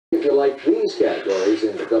If you like these categories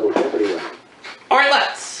in the Double Jeopardy round. Alright,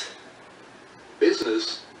 let's.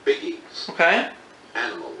 Business biggies. Okay.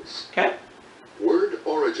 Animals. Okay. Word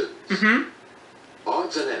origins. Mm-hmm.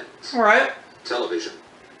 Odds and ends. Alright. Television.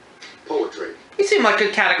 Poetry. These seem like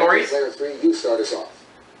good categories. Player 3, you start us off.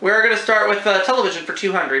 We're going to start with television for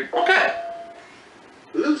 200. Okay.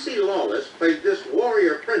 Lucy Lawless played this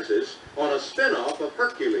warrior princess on a spin-off of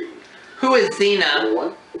Hercules. Who is Xena? Player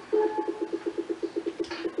 1.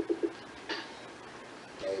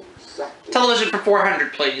 Exactly. Television for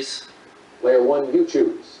 400, please. Player 1, you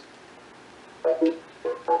choose.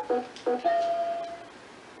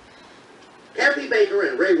 Kathy Baker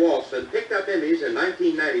and Ray Walston picked up Emmys in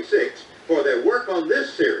 1996 for their work on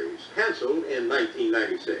this series, canceled in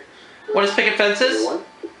 1996. What is Picket Fences? Player 1.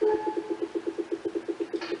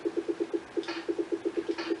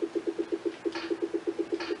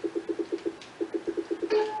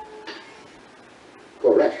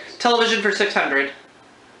 Correct. Television for 600.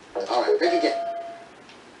 All right, pick again.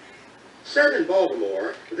 Set in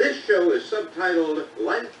Baltimore, this show is subtitled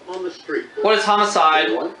Life on the Street. What is Homicide?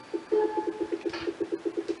 Player 1.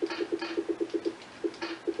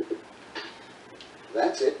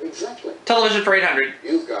 That's it, exactly. Television for 800.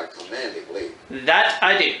 You've got commanding lead. That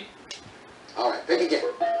I do. All right, pick again.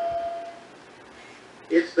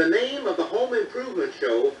 It's the name of the home improvement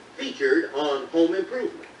show featured on Home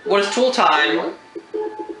Improvement. What is Tool Player Time? 1.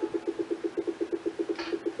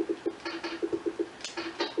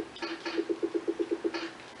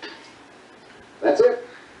 That's it.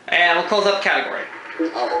 And we'll close up the category.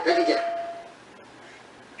 All right, pick again.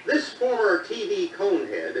 This former TV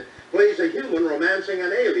conehead plays a human romancing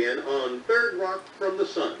an alien on Third Rock from the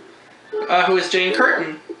Sun. Who is Jane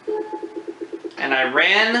Curtin? And I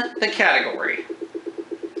ran the category.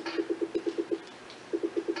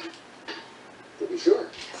 To be sure.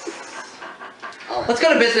 All right. Let's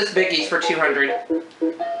go to Business Biggies for 200.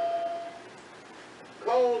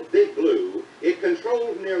 Called Big Blue, it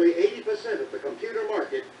controlled nearly 80% of the computer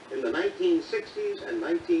market in the 1960s and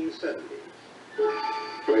 1970s.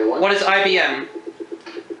 Player 1. What is IBM?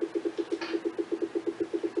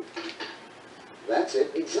 That's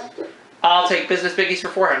it, exactly. I'll take Business Biggies for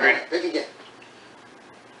All 400. right, pick again.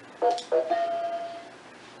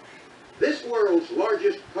 This world's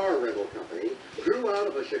largest car rental company grew out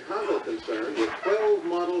of a Chicago concern with 12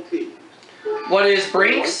 Model Ts. What is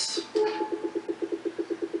Brinks?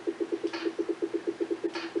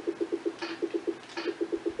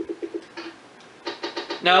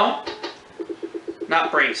 No?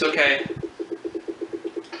 Not Brinks, okay.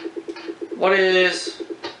 What is...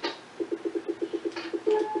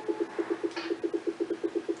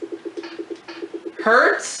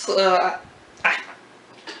 Hertz? I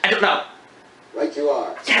don't know. Right you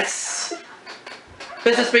are. Yes!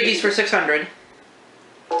 Business Biggies for 600.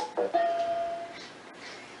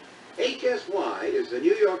 HSY is the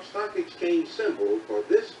New York Stock Exchange symbol for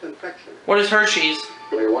this confectioner. What is Hershey's?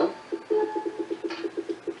 Player 1.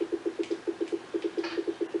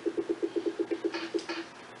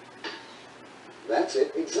 That's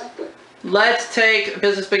it, exactly. Let's take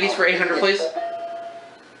Business Biggies for 800, please.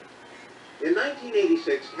 In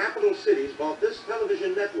 1986, Capital Cities bought this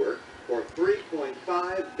television network for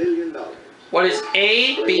 $3.5 billion. What is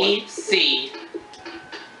ABC?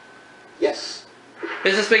 Yes.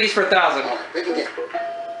 Business Biggies for 1,000. All right, pick again.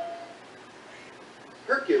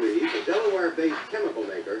 Hercules, a Delaware-based chemical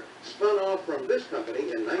maker, spun off from this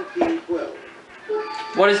company in 1912.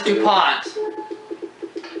 What is DuPont?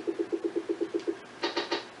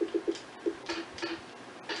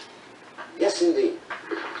 Yes, indeed.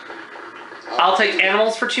 I'll take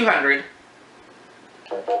Animals for 200.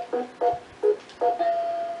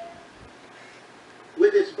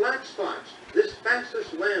 With its black spots, this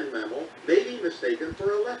fastest land mammal may be mistaken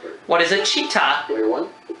for a leopard. What is a cheetah? Player 1.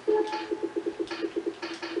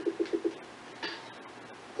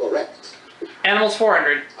 Correct. Animals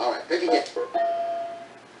 400. All right, pick again.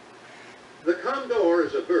 The condor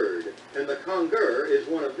is a bird, and the conger is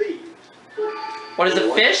one of these. What is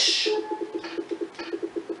a fish?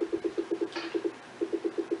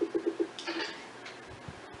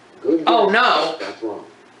 Good Oh, guess. no. That's wrong.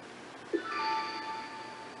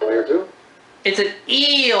 Player 2. It's an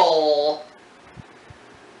eel.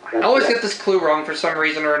 I always get this clue wrong for some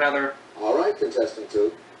reason or another. All right, contestant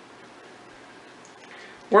 2.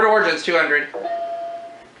 Word origins 200.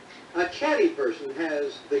 A chatty person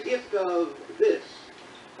has the gift of this,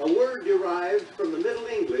 a word derived from the Middle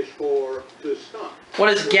English for to stop.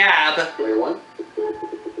 What is gab? Player 1.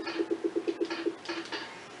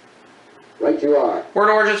 Right you are. Word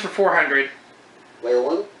origins for 400. Player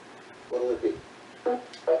 1. What'll it be?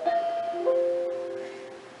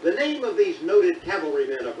 The name of these noted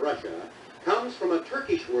cavalrymen of Russia comes from a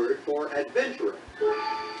Turkish word for adventurer.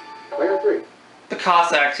 Player 3. The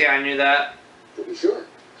Cossacks, yeah, I knew that. To be sure.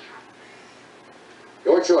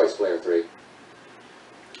 Your choice, player 3.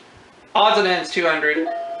 Odds and ends, 200.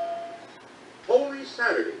 Holy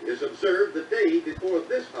Saturday is observed the day before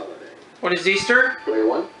this holiday. What is Easter? Player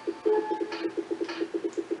 1.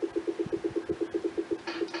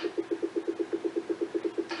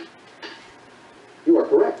 You are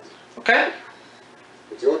correct. Okay.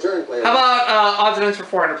 It's your turn, player How 1. about odds and ends for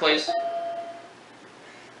 400, please?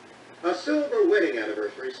 A silver wedding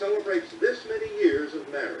anniversary celebrates this many years of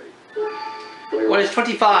marriage. Player What 1. is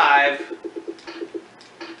 25?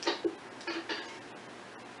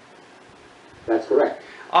 That's correct.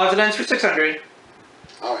 Odds and ends for 600.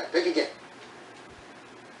 All right, pick again.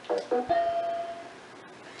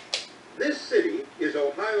 This city is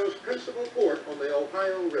Ohio's principal port on the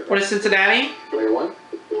Ohio River. What is Cincinnati? Player 1.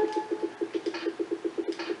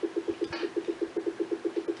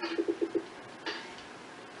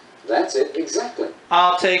 That's it, exactly.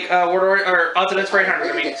 I'll take or odds and ends for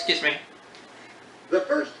 800. I mean, excuse me. The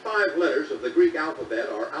first 5 letters of the Greek alphabet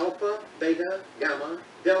are alpha, beta, gamma,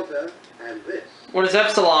 delta, and this. What is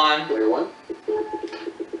epsilon? Player 1.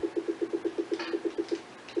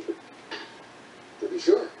 To be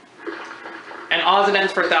sure. And odds and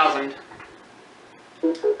ends for 1,000.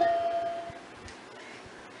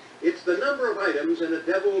 It's the number of items in a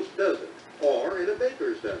devil's dozen, or in a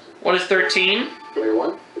baker's dozen. What is 13? Player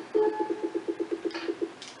 1.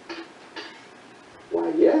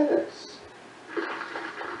 Why, yes.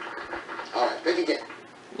 All right, pick again.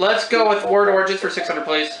 Let's go with word origins for 600,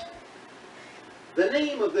 please. The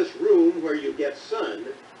name of this room where you get sun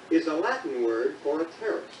is a Latin word for a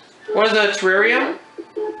terrace. What is a terrarium?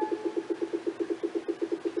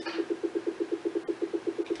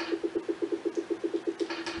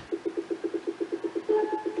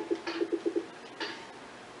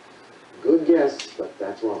 Good guess, but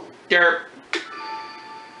that's wrong. Derp.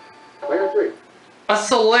 Player 3. A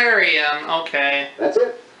solarium. Okay. That's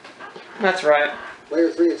it. That's right.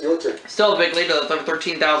 Player 3, it's your turn. Still a big lead of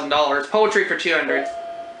 $13,000. Poetry for 200.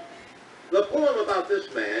 The poem about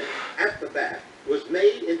this man, At the Bat, was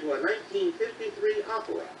made into a 1953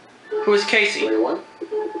 opera. Who is Casey? Player 1.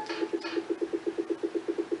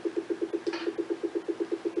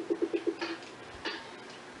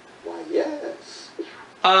 Why, yes.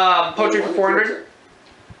 Poetry for Player 1, it's your 400. turn.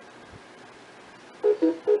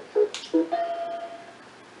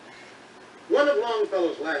 One of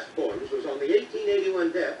Longfellow's last poems was on the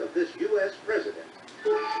 1881 death of this U.S. president.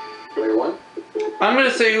 Player 1. I'm going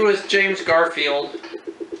to say who is James Garfield.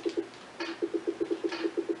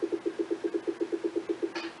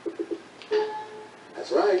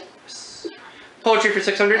 That's right. Poetry for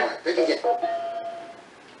 600. All right, pick again.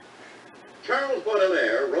 Charles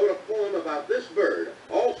Baudelaire wrote a poem about this bird,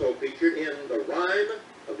 also featured in The Rime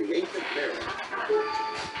of the Ancient Mariner.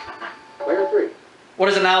 Player 3. What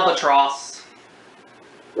is an albatross?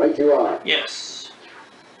 Right you are. Yes.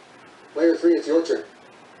 Player 3, it's your turn.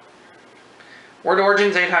 Word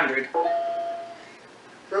origins 800.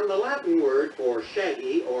 From the Latin word for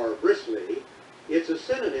shaggy or bristly, it's a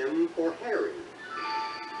synonym for hairy.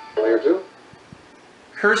 Player 2.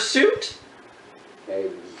 Hirsute?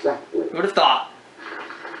 Exactly. Who would have thought?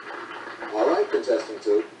 All right, contestant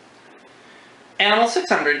 2. Animal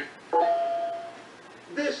 600.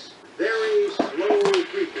 This very slow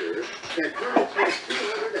creature can turn its head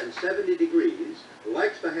 270 degrees,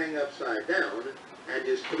 likes to hang upside down, and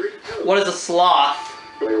is 3 toes. What is a sloth?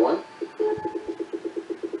 Player 1.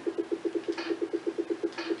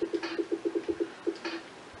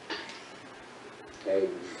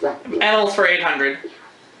 Exactly. Animals for 800.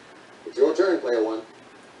 It's your turn, player 1.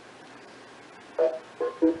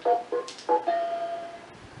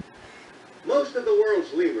 Most of the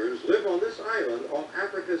world's lemurs live on this island off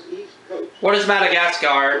Africa's east coast. What is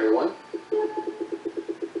Madagascar? Player 1.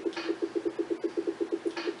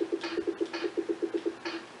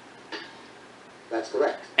 That's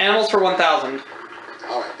correct. Animals for 1,000.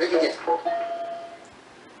 All right, pick again.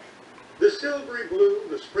 The silvery blue,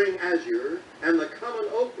 the spring azure, and the common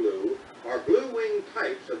oak blue are blue-winged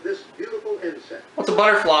types of this beautiful insect. What's a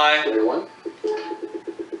butterfly? Player 1.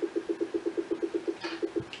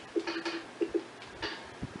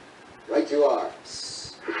 Right you are.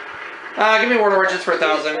 Give me word origins for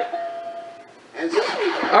 1,000. And so,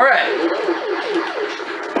 Alright.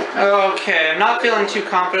 Okay, I'm not feeling too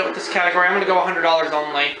confident with this category. I'm going to go $100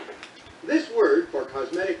 only. this word for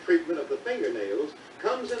cosmetic treatment of the fingernails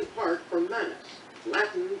comes in part from manus,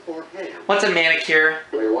 Latin for hand. What's a manicure?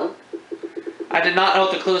 Player 1. I did not know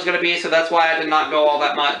what the clue was going to be, so that's why I did not go all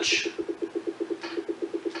that much.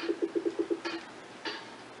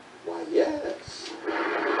 Why, yes.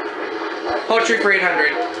 Poetry for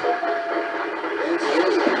 800.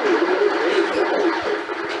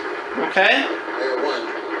 Okay. Player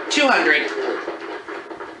 1. 200.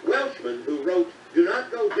 Welshman who wrote, "Do not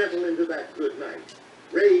go gentle into that good night.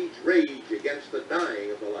 Rage, rage against the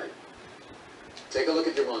dying of the light." Take a look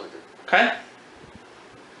at your monitor. Okay.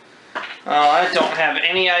 I don't have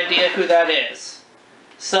any idea who that is.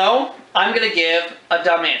 So, I'm going to give a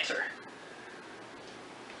dumb answer.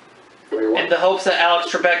 Player 1. In the hopes that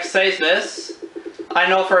Alex Trebek says this. I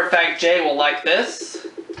know for a fact Jay will like this.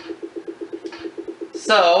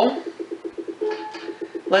 So,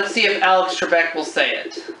 let's see if Alex Trebek will say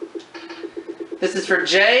it. This is for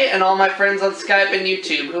Jay and all my friends on Skype and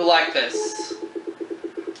YouTube who like this.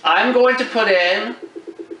 I'm going to put in...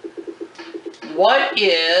 What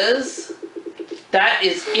is... That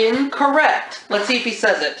is incorrect. Let's see if he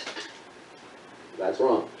says it. That's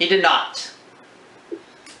wrong. He did not.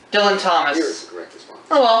 Dylan Thomas. Here's the correct response.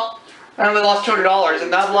 Oh well. I only lost $200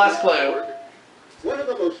 and now the last clue. One of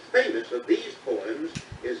the most famous of these poems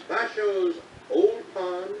is Basho's "Old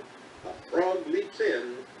Pond, a frog leaps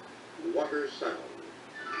in, water sound."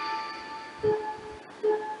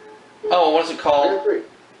 Oh, what is it Player called? 3.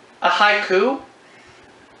 A haiku?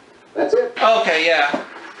 That's it. Okay, yeah.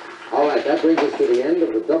 All right, that brings us to the end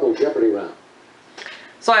of the double Jeopardy round.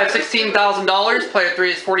 So I have $16,000. Player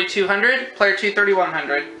 3 is $4,200. Player 2,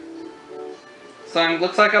 $3,100. So it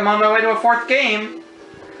looks like I'm on my way to a fourth game.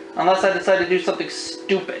 Unless I decide to do something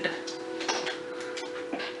stupid.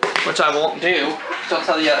 Which I won't do. So I'll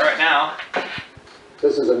tell you that right now.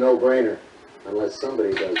 This is a no-brainer, unless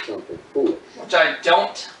somebody does something foolish. Which I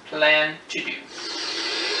don't plan to do.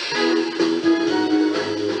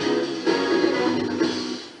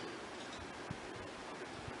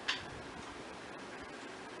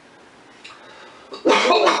 Let's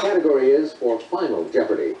see what the category is for Final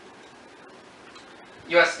Jeopardy.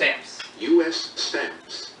 U.S. stamps. U.S.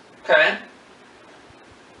 stamps. Okay.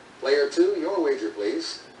 Player 2, your wager,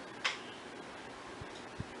 please.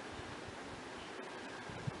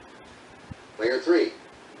 Player 3,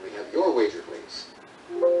 we have your wager, please.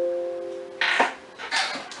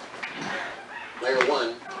 Player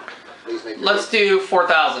 1, please make your Let's do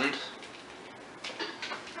 4,000.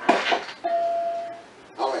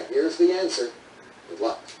 All right, here's the answer. Good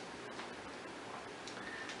luck.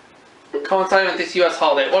 Coinciding with this U.S.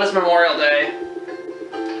 holiday. What is Memorial Day?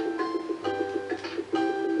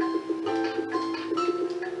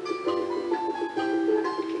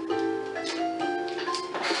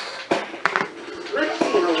 Let's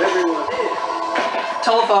see how everyone is.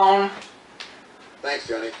 Telephone. Thanks,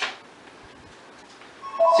 Johnny.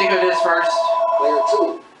 See who it is first. Player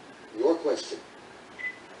 2, your question.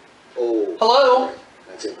 Oh. Hello? Right,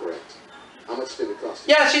 that's incorrect. How much did it cost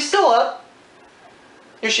you? Yeah, she's still up.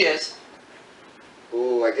 Here she is.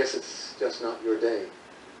 Oh, I guess it's just not your day.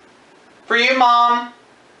 For you, Mom.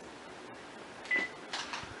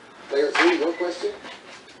 Player 3, your question?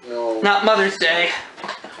 No. Not Mother's Day.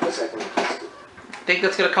 The second question. I think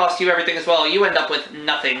that's going to cost you everything as well. You end up with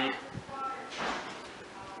nothing.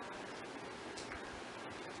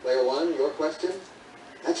 Player 1, your question?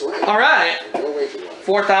 That's right. All right. And your wager was.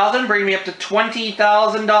 4,000, bring me up to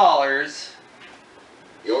 $20,000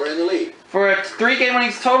 You're in the lead. for a 3-game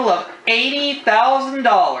winnings total of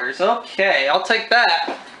 $80,000. Okay, I'll take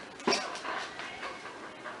that.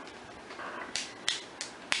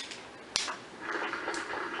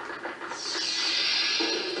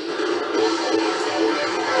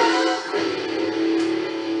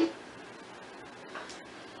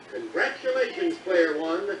 Congratulations, Player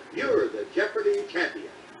 1. You're the Jeopardy champion.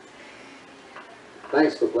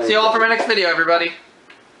 Thanks for playing. See you all for my next video, everybody.